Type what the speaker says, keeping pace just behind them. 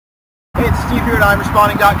Hey, it's Steve here at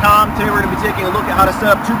I'mResponding.com. Today we're going to be taking a look at how to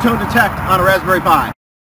set up TwoToneDetect on a Raspberry Pi.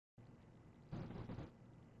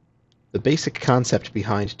 The basic concept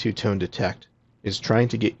behind TwoToneDetect is trying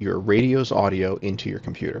to get your radio's audio into your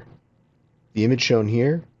computer. The image shown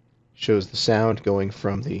here shows the sound going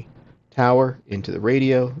from the tower into the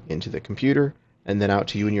radio, into the computer, and then out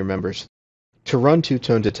to you and your members. To run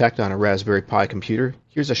TwoToneDetect on a Raspberry Pi computer,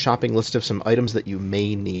 here's a shopping list of some items that you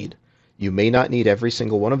may need. You may not need every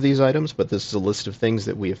single one of these items, but this is a list of things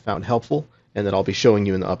that we have found helpful and that I'll be showing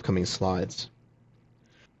you in the upcoming slides.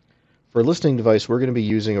 For a listening device, we're going to be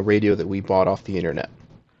using a radio that we bought off the internet.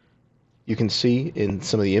 You can see in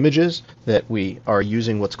some of the images that we are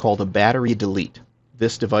using what's called a battery delete.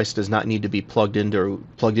 This device does not need to be plugged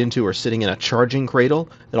into or sitting in a charging cradle.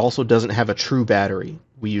 It also doesn't have a true battery.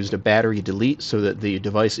 We used a battery delete so that the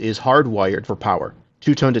device is hardwired for power.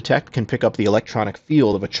 TwoToneDetect can pick up the electronic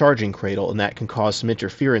field of a charging cradle, and that can cause some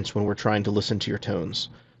interference when we're trying to listen to your tones.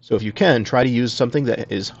 So if you can, try to use something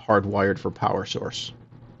that is hardwired for power source.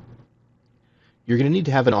 You're going to need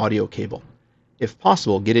to have an audio cable. If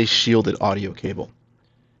possible, get a shielded audio cable.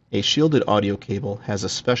 A shielded audio cable has a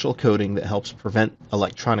special coating that helps prevent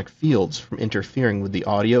electronic fields from interfering with the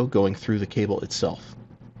audio going through the cable itself.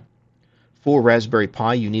 For Raspberry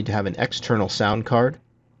Pi, you need to have an external sound card.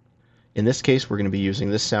 In this case, we're going to be using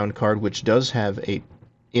this sound card, which does have an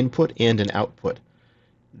input and an output.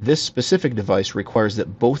 This specific device requires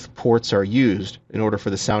that both ports are used in order for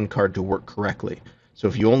the sound card to work correctly. So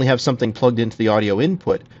if you only have something plugged into the audio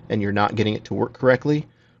input and you're not getting it to work correctly,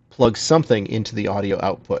 plug something into the audio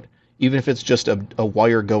output. Even if it's just a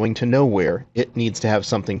wire going to nowhere, it needs to have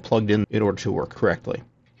something plugged in order to work correctly.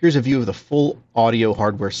 Here's a view of the full audio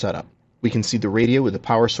hardware setup. We can see the radio with the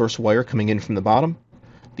power source wire coming in from the bottom.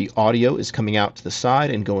 The audio is coming out to the side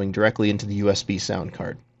and going directly into the USB sound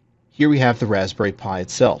card. Here we have the Raspberry Pi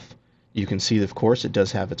itself. You can see, of course, it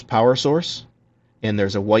does have its power source, and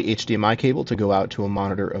there's a white HDMI cable to go out to a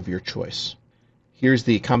monitor of your choice. Here's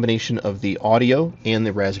the combination of the audio and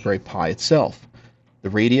the Raspberry Pi itself. The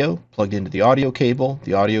radio plugged into the audio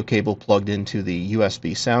cable plugged into the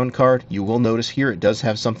USB sound card. You will notice here it does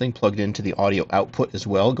have something plugged into the audio output as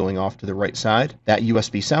well, going off to the right side. That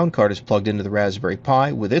USB sound card is plugged into the Raspberry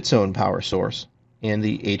Pi with its own power source and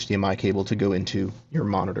the HDMI cable to go into your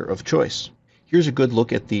monitor of choice. Here's a good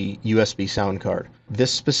look at the USB sound card. This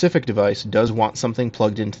specific device does want something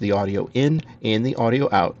plugged into the audio in and the audio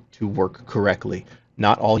out to work correctly.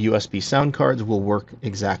 Not all USB sound cards will work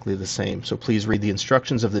exactly the same, so please read the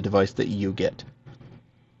instructions of the device that you get.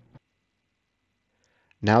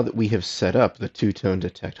 Now that we have set up the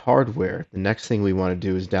TwoToneDetect hardware, the next thing we want to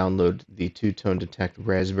do is download the TwoToneDetect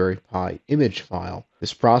Raspberry Pi image file.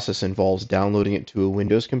 This process involves downloading it to a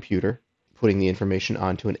Windows computer, putting the information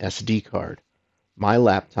onto an SD card. My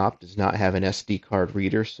laptop does not have an SD card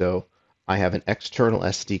reader, so I have an external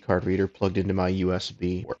SD card reader plugged into my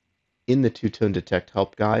USB. In the TwoToneDetect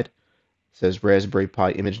help guide, it says Raspberry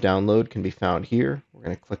Pi image download can be found here. We're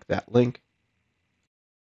going to click that link.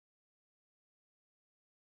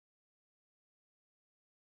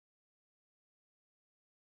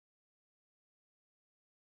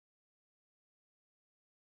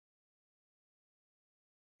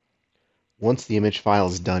 Once the image file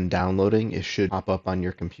is done downloading, it should pop up on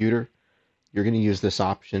your computer. You're going to use this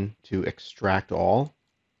option to extract all.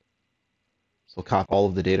 So copy all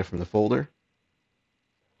of the data from the folder.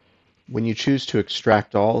 When you choose to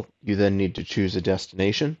extract all, you then need to choose a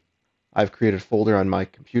destination. I've created a folder on my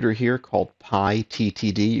computer here called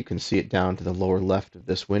PyTTD. You can see it down to the lower left of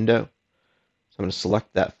this window. So I'm going to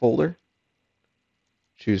select that folder,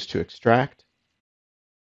 choose to extract.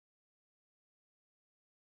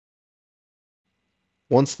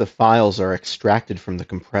 Once the files are extracted from the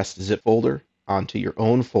compressed zip folder onto your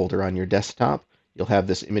own folder on your desktop, you'll have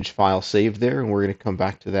this image file saved there, and we're going to come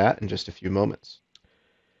back to that in just a few moments.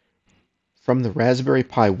 From the Raspberry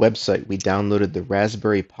Pi website, we downloaded the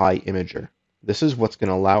Raspberry Pi Imager. This is what's going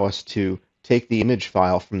to allow us to take the image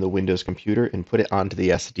file from the Windows computer and put it onto the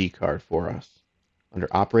SD card for us. Under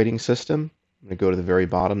Operating System, I'm going to go to the very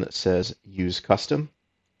bottom that says Use Custom.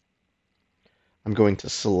 I'm going to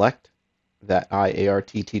select that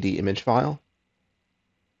IARTTD image file,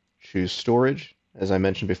 choose Storage. As I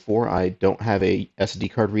mentioned before, I don't have a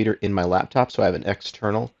SD card reader in my laptop, so I have an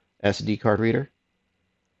external SD card reader.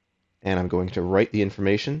 And I'm going to write the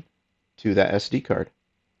information to that SD card.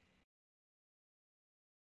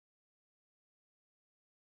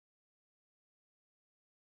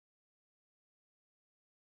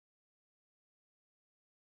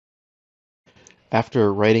 After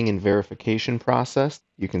a writing and verification process,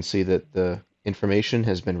 you can see that the Information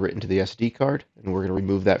has been written to the SD card, and we're going to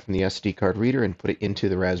remove that from the SD card reader and put it into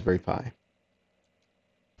the Raspberry Pi.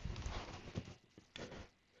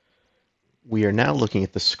 We are now looking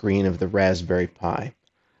at the screen of the Raspberry Pi.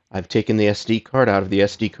 I've taken the SD card out of the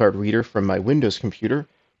SD card reader from my Windows computer,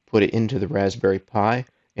 put it into the Raspberry Pi,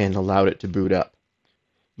 and allowed it to boot up.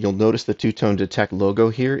 You'll notice the TwoToneDetect logo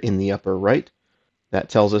here in the upper right. That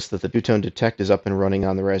tells us that the TwoToneDetect is up and running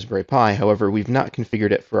on the Raspberry Pi. However, we've not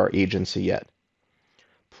configured it for our agency yet.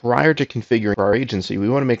 Prior to configuring our agency, we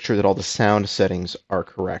want to make sure that all the sound settings are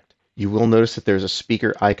correct. You will notice that there's a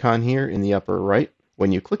speaker icon here in the upper right.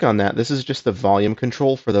 When you click on that, this is just the volume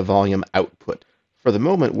control for the volume output. For the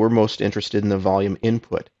moment, we're most interested in the volume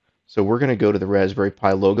input. So we're going to go to the Raspberry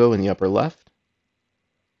Pi logo in the upper left,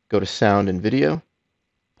 go to Sound and Video,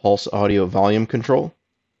 Pulse Audio Volume Control.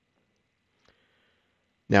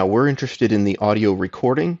 Now we're interested in the audio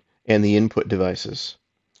recording and the input devices.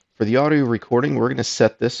 For the audio recording, we're going to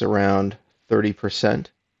set this around 30%.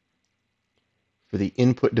 For the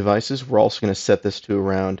input devices, we're also going to set this to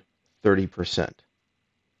around 30%.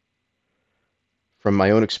 From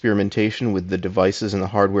my own experimentation with the devices and the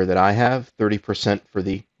hardware that I have, 30% for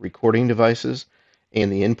the recording devices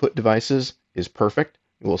and the input devices is perfect.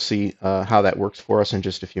 We'll see how that works for us in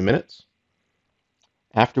just a few minutes.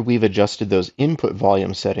 After we've adjusted those input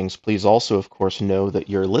volume settings, please also, of course, know that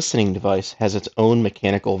your listening device has its own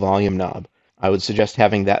mechanical volume knob. I would suggest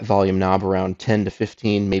having that volume knob around 10 to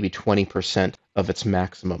 15, maybe 20% of its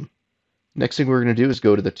maximum. Next thing we're going to do is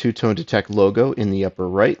go to the TwoToneDetect logo in the upper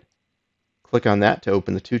right. Click on that to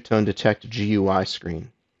open the TwoToneDetect GUI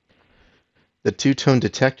screen. The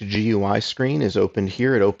TwoToneDetect GUI screen is opened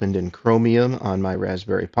here. It opened in Chromium on my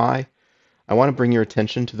Raspberry Pi. I want to bring your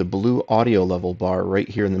attention to the blue audio level bar right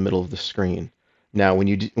here in the middle of the screen. Now, when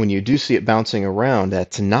you do see it bouncing around,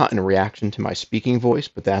 that's not in reaction to my speaking voice,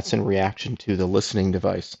 but that's in reaction to the listening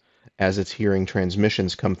device as it's hearing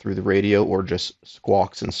transmissions come through the radio or just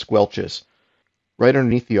squawks and squelches. Right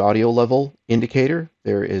underneath the audio level indicator,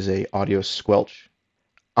 there is an audio squelch.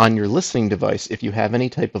 On your listening device, if you have any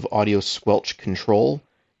type of audio squelch control,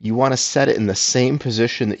 you want to set it in the same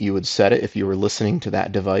position that you would set it if you were listening to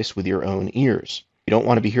that device with your own ears. You don't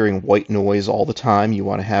want to be hearing white noise all the time. You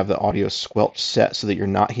want to have the audio squelch set so that you're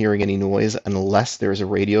not hearing any noise unless there's a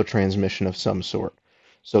radio transmission of some sort.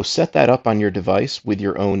 So set that up on your device with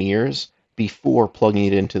your own ears before plugging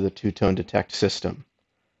it into the TwoToneDetect system.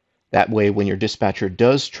 That way, when your dispatcher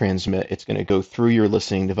does transmit, it's going to go through your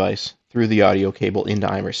listening device, through the audio cable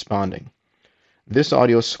into I'm responding. This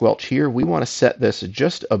audio squelch here, we want to set this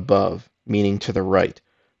just above, meaning to the right.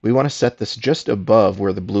 We want to set this just above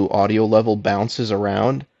where the blue audio level bounces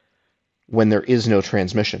around when there is no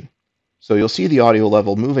transmission. So you'll see the audio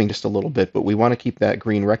level moving just a little bit, but we want to keep that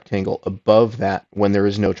green rectangle above that when there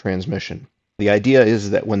is no transmission. The idea is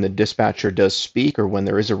that when the dispatcher does speak or when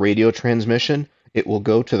there is a radio transmission, it will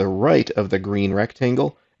go to the right of the green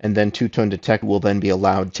rectangle, and then TwoToneDetect will then be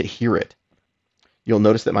allowed to hear it. You'll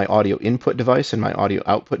notice that my audio input device and my audio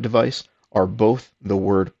output device are both the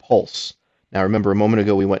word pulse. Now remember, a moment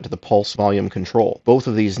ago we went to the pulse volume control. Both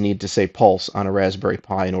of these need to say pulse on a Raspberry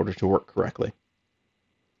Pi in order to work correctly.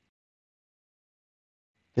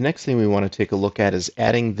 The next thing we want to take a look at is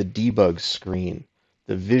adding the debug screen,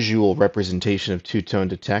 the visual representation of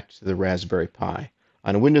TwoToneDetect to the Raspberry Pi.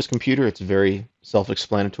 On a Windows computer, it's very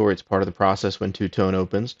self-explanatory. It's part of the process when TwoTone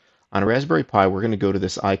opens. On a Raspberry Pi, we're going to go to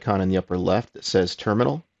this icon in the upper left that says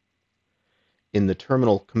Terminal. In the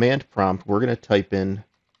Terminal command prompt, we're going to type in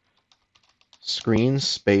screen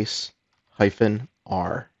space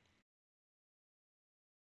 -R.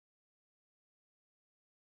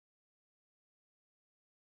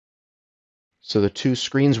 So the two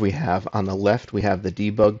screens we have, on the left we have the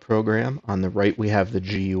debug program, on the right we have the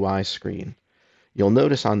GUI screen. You'll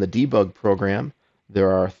notice on the debug program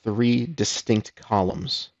there are 3 distinct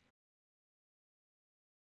columns.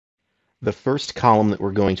 The first column that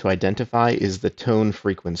we're going to identify is the tone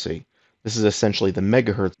frequency. This is essentially the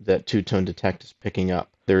megahertz that TwoToneDetect is picking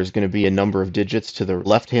up. There's going to be a number of digits to the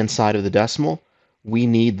left-hand side of the decimal. We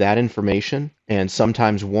need that information, and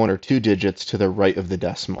sometimes 1 or 2 digits to the right of the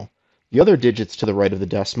decimal. The other digits to the right of the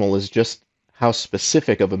decimal is just how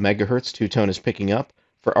specific of a megahertz TwoTone is picking up.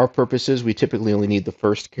 For our purposes, we typically only need the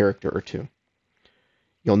first character or 2.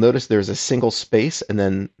 You'll notice there's a single space and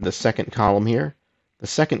then the second column here. The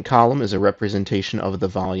second column is a representation of the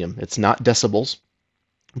volume. It's not decibels,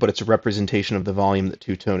 but it's a representation of the volume that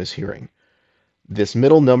TwoTone is hearing. This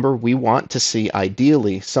middle number, we want to see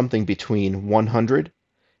ideally something between 100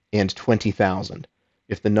 and 20,000.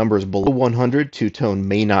 If the number is below 100, TwoTone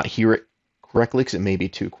may not hear it correctly because it may be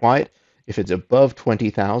too quiet. If it's above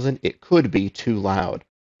 20,000, it could be too loud.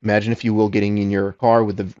 Imagine, if you will, getting in your car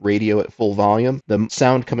with the radio at full volume. The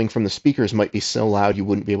sound coming from the speakers might be so loud you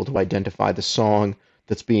wouldn't be able to identify the song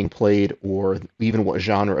that's being played or even what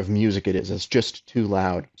genre of music it is. It's just too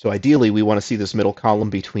loud. So ideally, we want to see this middle column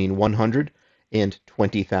between 100 and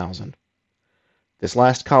 20,000. This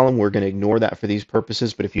last column, we're going to ignore that for these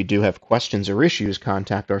purposes, but if you do have questions or issues,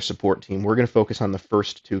 contact our support team. We're going to focus on the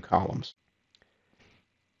first two columns.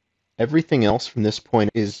 Everything else from this point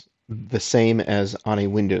is the same as on a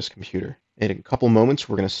Windows computer. In a couple moments,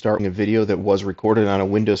 we're going to start a video that was recorded on a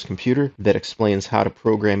Windows computer that explains how to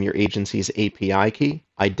program your agency's API key,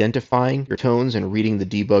 identifying your tones and reading the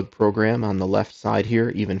debug program on the left side here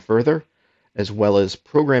even further, as well as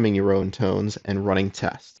programming your own tones and running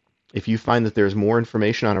tests. If you find that there's more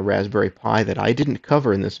information on a Raspberry Pi that I didn't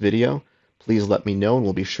cover in this video, please let me know and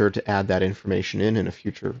we'll be sure to add that information in a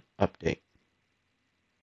future update.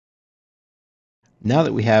 Now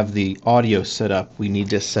that we have the audio set up, we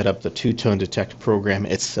need to set up the TwoToneDetect program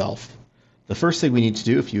itself. The first thing we need to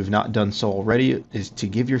do, if you have not done so already, is to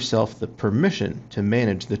give yourself the permission to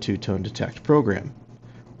manage the TwoToneDetect program.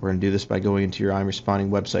 We're going to do this by going into your I'm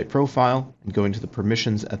Responding website profile and going to the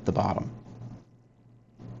permissions at the bottom.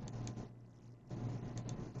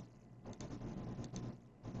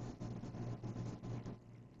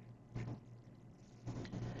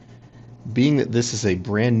 Being that this is a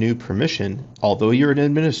brand new permission, although you're an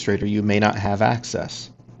administrator, you may not have access.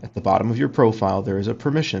 At the bottom of your profile, there is a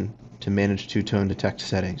permission to manage TwoToneDetect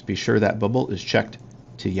settings. Be sure that bubble is checked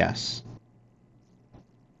to yes.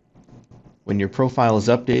 When your profile is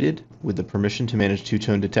updated with the permission to manage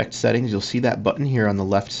TwoToneDetect settings, you'll see that button here on the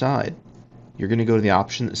left side. You're going to go to the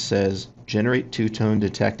option that says Generate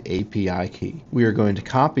TwoToneDetect API Key. We are going to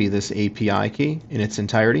copy this API key in its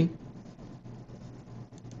entirety.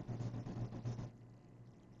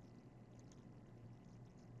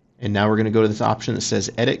 And now we're going to go to this option that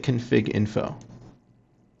says Edit Config Info.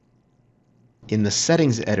 In the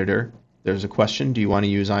Settings Editor, there's a question: do you want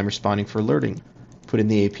to use I'm Responding for alerting? Put in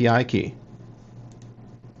the API key.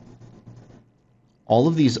 All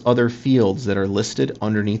of these other fields that are listed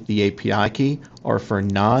underneath the API key are for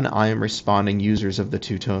non-I'm Responding users of the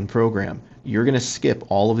TwoTone program. You're going to skip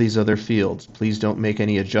all of these other fields. Please don't make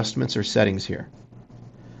any adjustments or settings here.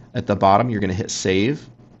 At the bottom, you're going to hit Save.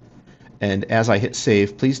 And as I hit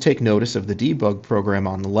save, please take notice of the debug program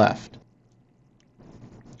on the left.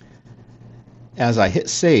 As I hit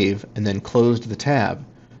save and then closed the tab,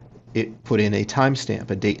 it put in a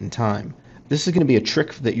timestamp, a date and time. This is going to be a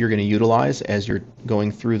trick that you're going to utilize as you're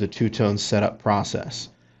going through the TwoTone setup process.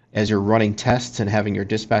 As you're running tests and having your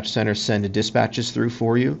dispatch center send dispatches through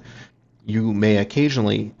for you, you may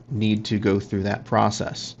occasionally need to go through that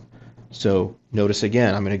process. So notice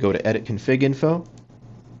again, I'm going to go to Edit Config Info.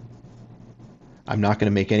 I'm not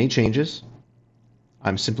going to make any changes.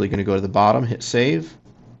 I'm simply going to go to the bottom, hit save.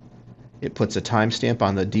 It puts a timestamp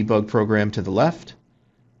on the debug program to the left.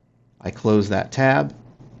 I close that tab.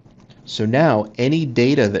 So now any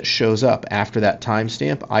data that shows up after that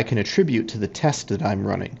timestamp, I can attribute to the test that I'm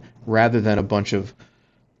running, rather than a bunch of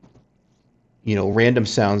random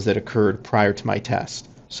sounds that occurred prior to my test.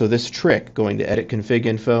 So this trick, going to Edit Config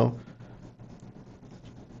Info,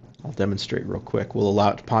 I'll demonstrate real quick. We'll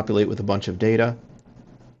allow it to populate with a bunch of data.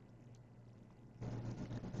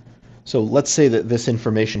 So let's say that this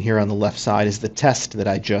information here on the left side is the test that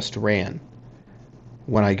I just ran.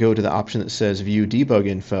 When I go to the option that says View Debug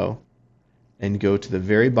Info and go to the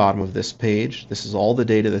very bottom of this page, this is all the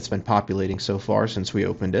data that's been populating so far since we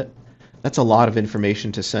opened it. That's a lot of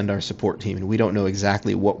information to send our support team, and we don't know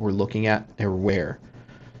exactly what we're looking at or where.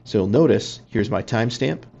 So you'll notice, here's my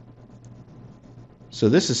timestamp. So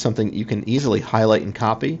this is something you can easily highlight and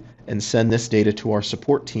copy and send this data to our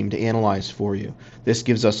support team to analyze for you. This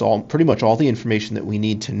gives us pretty much all the information that we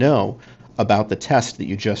need to know about the test that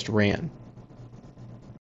you just ran.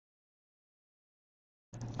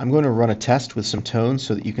 I'm going to run a test with some tones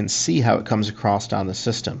so that you can see how it comes across on the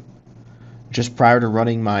system. Just prior to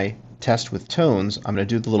running my test with tones, I'm going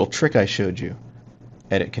to do the little trick I showed you.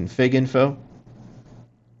 Edit Config Info.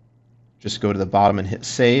 Just go to the bottom and hit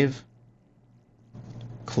Save.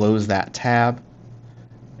 Close that tab,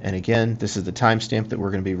 and again, this is the timestamp that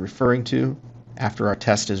we're going to be referring to after our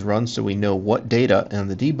test is run, so we know what data in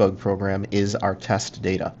the debug program is our test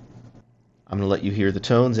data. I'm going to let you hear the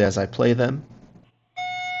tones as I play them.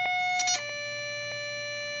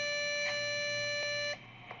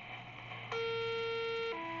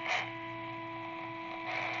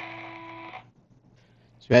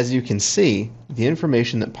 So as you can see, the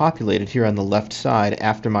information that populated here on the left side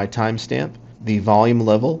after my timestamp The volume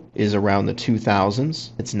level is around the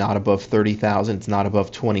 2000s. It's not above 30,000. It's not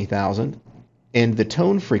above 20,000. And the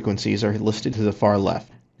tone frequencies are listed to the far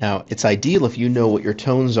left. Now, it's ideal if you know what your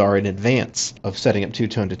tones are in advance of setting up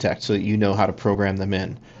TwoToneDetect so that you know how to program them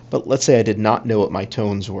in. But let's say I did not know what my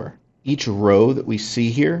tones were. Each row that we see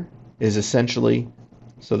here is essentially,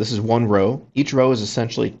 so this is one row. Each row is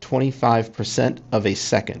essentially 25% of a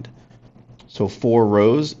second. So 4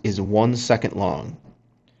 rows is 1 second long.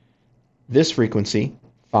 This frequency,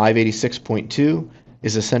 586.2,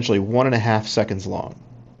 is essentially 1.5 seconds long.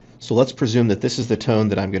 So let's presume that this is the tone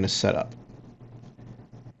that I'm going to set up.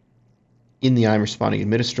 In the I'm Responding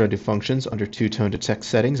administrative functions under TwoToneDetect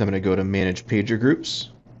settings, I'm going to go to Manage Pager Groups,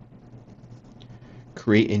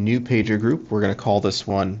 create a new pager group. We're going to call this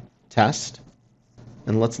one Test.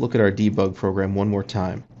 And let's look at our debug program one more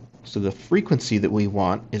time. So the frequency that we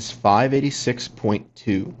want is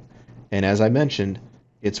 586.2. And as I mentioned,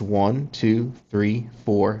 it's 1, 2, 3,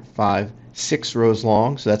 4, 5, 6 rows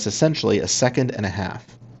long. So that's essentially a second and a half.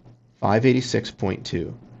 586.2.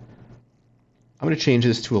 I'm going to change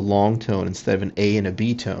this to a long tone instead of an A and a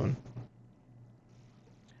B tone.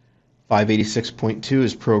 586.2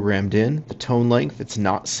 is programmed in. The tone length, it's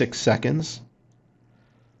not 6 seconds.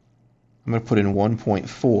 I'm going to put in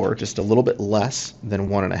 1.4, just a little bit less than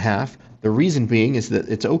 1.5. The reason being is that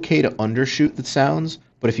it's okay to undershoot the sounds,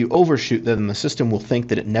 but if you overshoot, then the system will think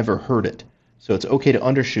that it never heard it. So it's okay to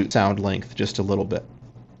undershoot sound length just a little bit.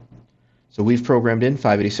 So we've programmed in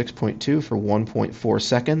 586.2 for 1.4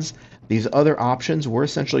 seconds. These other options, we're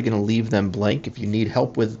essentially going to leave them blank. If you need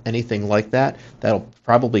help with anything like that, that'll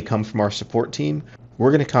probably come from our support team.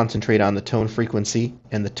 We're going to concentrate on the tone frequency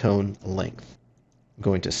and the tone length. I'm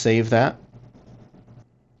going to save that.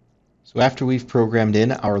 So after we've programmed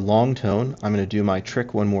in our long tone, I'm going to do my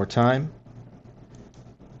trick one more time.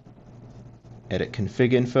 Edit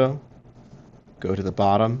config info, go to the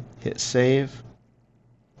bottom, hit save,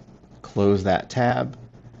 close that tab.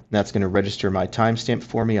 That's going to register my timestamp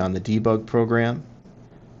for me on the debug program.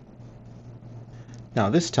 Now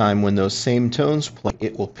this time when those same tones play,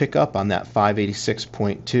 it will pick up on that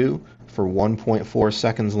 586.2 for 1.4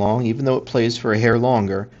 seconds long. Even though it plays for a hair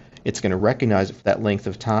longer, it's going to recognize it for that length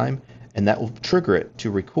of time, and that will trigger it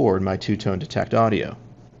to record my TwoToneDetect audio.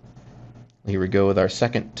 Here we go with our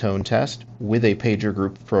second tone test with a pager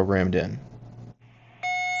group programmed in.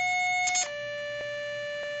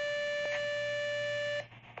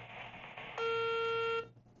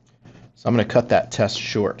 So I'm going to cut that test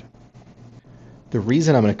short. The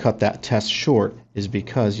reason I'm going to cut that test short is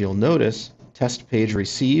because you'll notice test page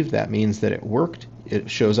received. That means that it worked. It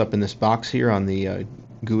shows up in this box here on the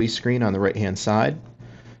GUI screen on the right hand side.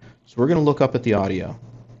 So we're going to look up at the audio.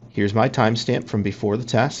 Here's my timestamp from before the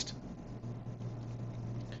test.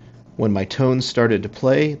 When my tones started to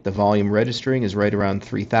play, the volume registering is right around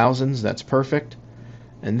 3000s. That's perfect.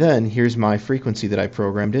 And then here's my frequency that I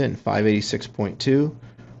programmed in, 586.2.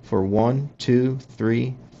 For 1, 2,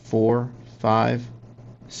 3, 4, 5,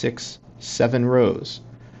 6, 7 rows.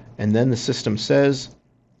 And then the system says,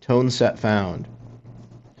 tone set found.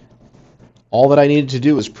 All that I needed to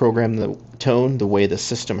do was program the tone the way the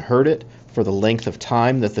system heard it for the length of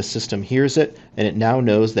time that the system hears it, and it now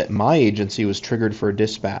knows that my agency was triggered for a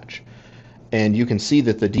dispatch. And you can see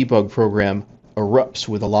that the debug program erupts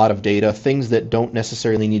with a lot of data, things that don't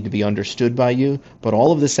necessarily need to be understood by you, but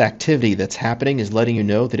all of this activity that's happening is letting you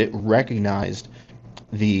know that it recognized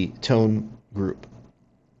the tone group.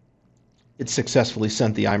 It successfully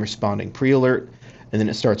sent the I'm Responding pre-alert, and then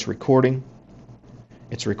it starts recording.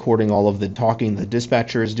 It's recording all of the talking the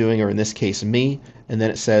dispatcher is doing, or in this case me, and then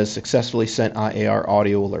it says successfully sent IAR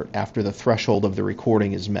audio alert after the threshold of the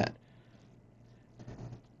recording is met.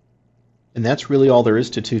 And that's really all there is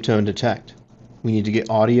to TwoToneDetect. We need to get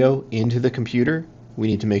audio into the computer. We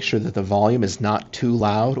need to make sure that the volume is not too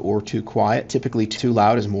loud or too quiet. Typically too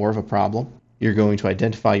loud is more of a problem. You're going to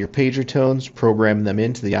identify your pager tones, program them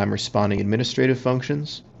into the I'm Responding administrative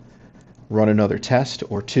functions, run another test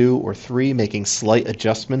or 2 or 3, making slight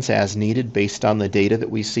adjustments as needed based on the data that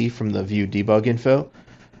we see from the view debug info,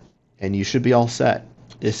 and you should be all set.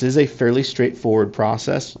 This is a fairly straightforward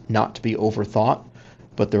process, not to be overthought,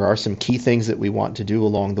 but there are some key things that we want to do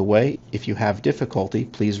along the way. If you have difficulty,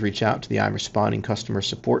 please reach out to the I'm Responding customer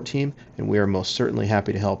support team, and we are most certainly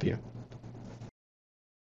happy to help you.